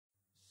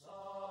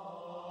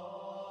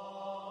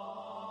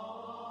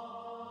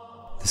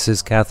This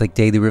is Catholic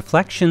Daily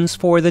Reflections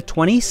for the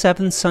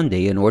 27th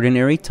Sunday in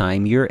Ordinary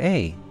Time, Year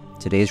A.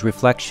 Today's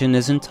reflection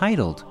is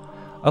entitled,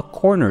 A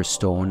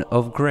Cornerstone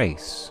of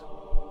Grace.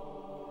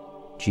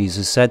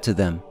 Jesus said to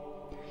them,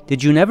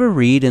 "Did you never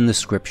read in the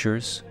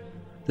Scriptures,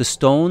 'The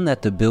stone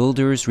that the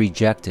builders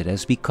rejected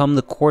has become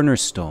the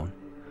cornerstone.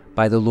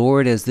 By the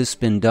Lord has this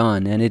been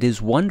done, and it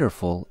is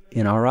wonderful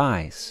in our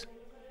eyes.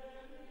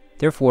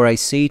 Therefore I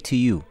say to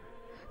you,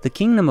 the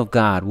kingdom of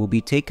God will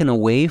be taken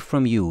away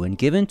from you and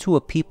given to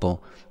a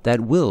people that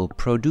will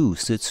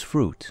produce its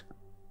fruit."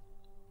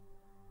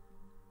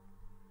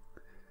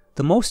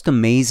 The most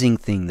amazing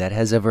thing that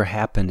has ever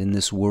happened in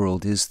this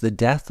world is the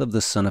death of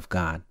the Son of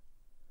God.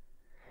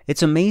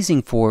 It's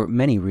amazing for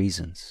many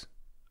reasons.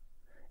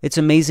 It's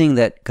amazing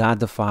that God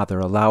the Father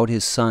allowed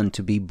His Son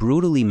to be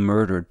brutally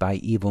murdered by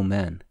evil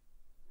men.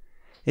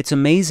 It's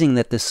amazing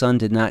that the Son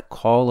did not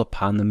call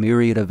upon the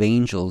myriad of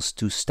angels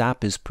to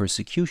stop His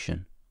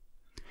persecution.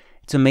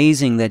 It's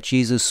amazing that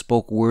Jesus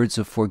spoke words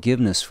of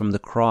forgiveness from the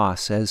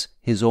cross as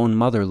His own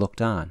mother looked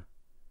on.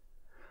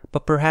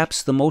 But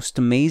perhaps the most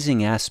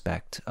amazing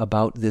aspect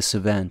about this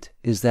event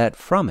is that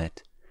from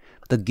it,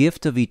 the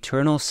gift of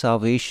eternal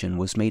salvation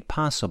was made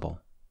possible.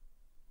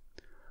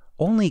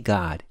 Only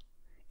God,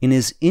 in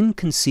His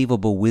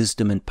inconceivable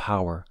wisdom and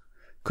power,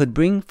 could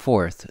bring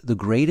forth the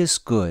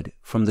greatest good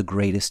from the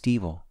greatest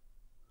evil.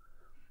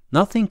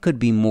 Nothing could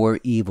be more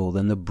evil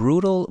than the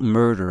brutal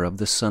murder of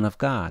the Son of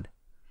God.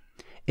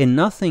 And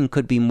nothing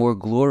could be more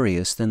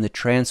glorious than the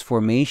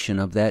transformation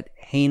of that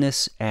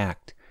heinous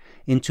act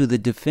into the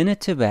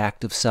definitive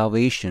act of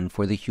salvation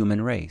for the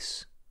human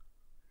race.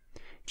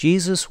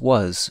 Jesus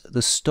was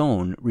the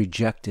stone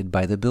rejected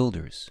by the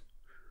builders.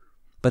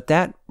 But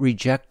that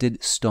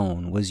rejected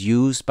stone was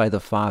used by the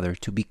Father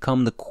to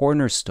become the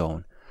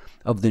cornerstone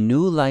of the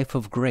new life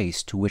of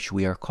grace to which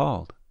we are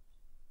called.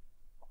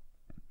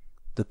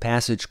 The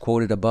passage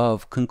quoted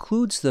above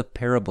concludes the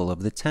parable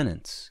of the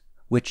tenants,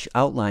 which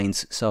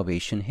outlines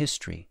salvation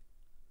history.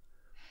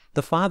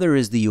 The Father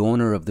is the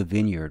owner of the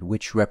vineyard,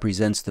 which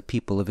represents the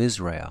people of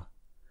Israel.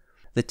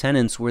 The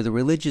tenants were the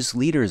religious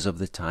leaders of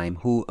the time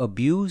who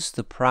abused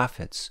the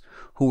prophets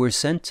who were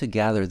sent to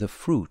gather the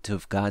fruit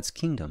of God's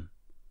kingdom.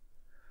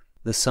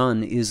 The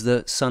Son is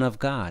the Son of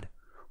God,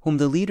 whom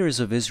the leaders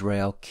of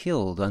Israel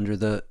killed under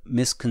the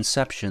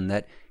misconception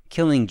that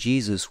killing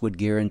Jesus would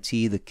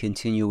guarantee the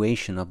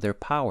continuation of their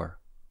power.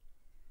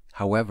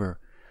 However,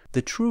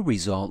 the true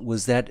result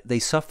was that they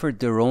suffered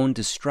their own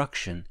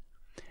destruction,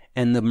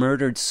 and the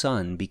murdered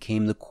Son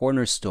became the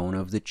cornerstone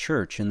of the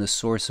church and the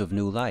source of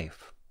new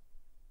life.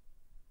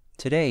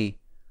 Today,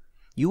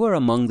 you are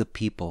among the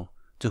people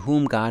to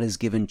whom God has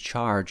given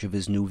charge of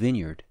His new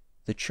vineyard,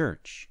 the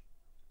church.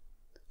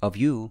 Of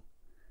you,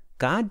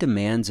 God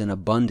demands an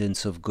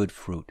abundance of good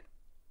fruit.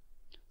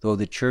 Though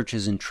the church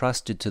is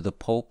entrusted to the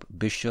Pope,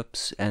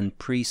 bishops, and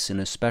priests in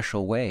a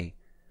special way,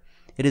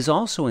 it is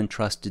also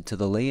entrusted to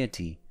the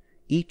laity,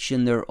 each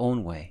in their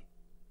own way.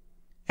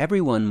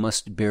 Everyone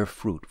must bear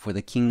fruit for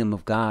the kingdom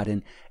of God,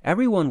 and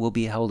everyone will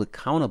be held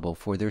accountable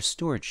for their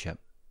stewardship.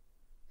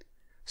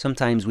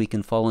 Sometimes we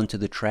can fall into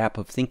the trap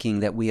of thinking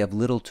that we have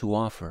little to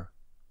offer.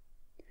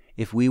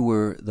 If we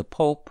were the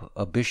Pope,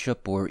 a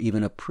bishop, or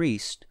even a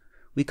priest,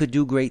 we could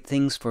do great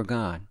things for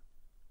God.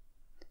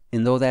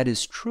 And though that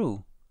is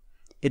true,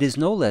 it is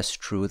no less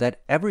true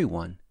that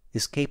everyone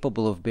is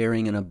capable of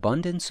bearing an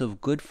abundance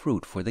of good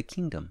fruit for the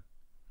kingdom.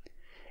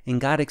 And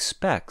God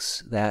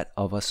expects that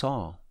of us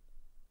all.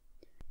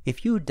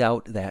 If you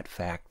doubt that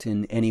fact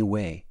in any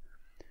way,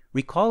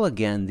 recall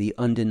again the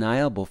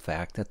undeniable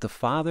fact that the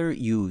Father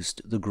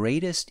used the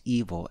greatest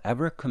evil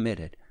ever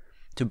committed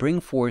to bring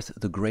forth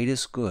the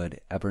greatest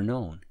good ever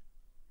known.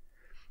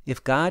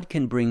 If God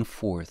can bring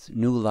forth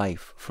new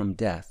life from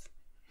death,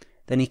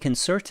 then He can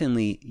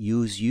certainly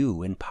use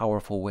you in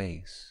powerful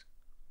ways.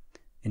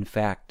 In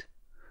fact,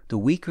 the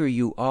weaker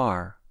you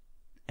are,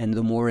 and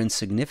the more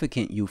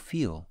insignificant you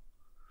feel,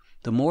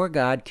 the more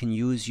God can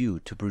use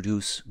you to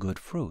produce good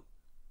fruit.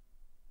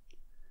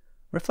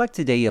 Reflect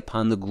today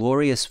upon the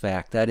glorious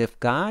fact that if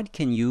God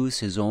can use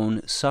His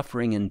own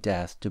suffering and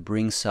death to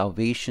bring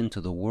salvation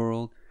to the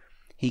world,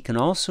 He can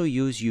also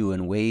use you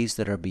in ways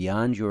that are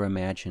beyond your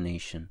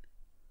imagination.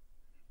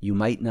 You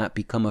might not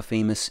become a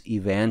famous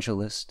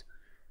evangelist.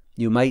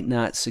 You might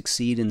not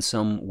succeed in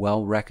some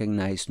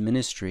well-recognized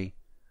ministry.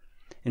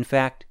 In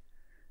fact,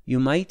 you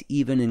might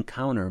even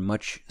encounter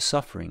much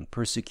suffering,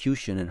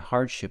 persecution, and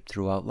hardship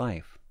throughout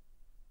life.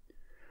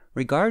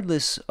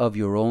 Regardless of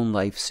your own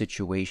life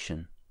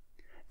situation,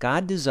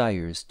 God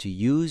desires to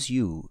use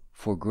you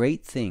for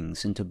great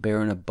things and to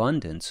bear an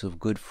abundance of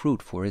good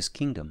fruit for His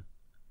kingdom.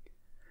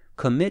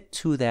 Commit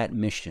to that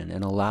mission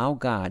and allow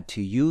God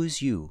to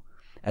use you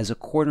as a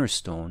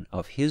cornerstone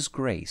of His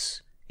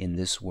grace in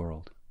this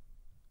world.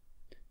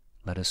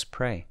 Let us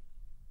pray.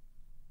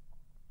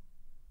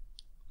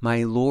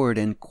 My Lord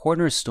and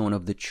cornerstone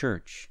of the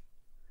church,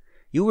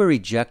 you were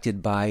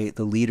rejected by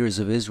the leaders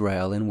of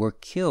Israel and were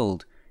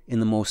killed in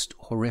the most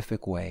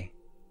horrific way.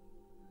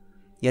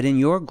 Yet in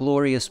your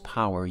glorious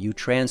power you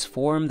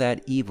transform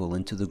that evil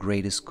into the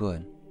greatest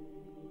good.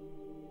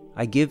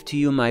 I give to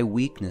you my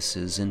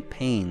weaknesses and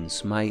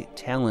pains, my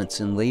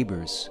talents and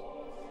labors.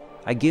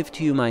 I give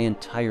to you my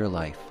entire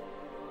life.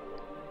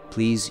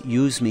 Please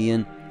use me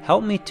and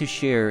help me to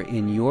share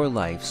in your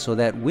life so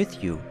that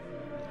with you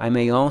I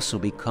may also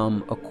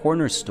become a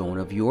cornerstone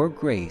of your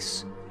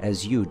grace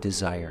as you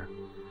desire.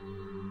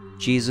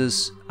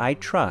 Jesus, I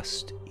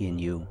trust in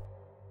you.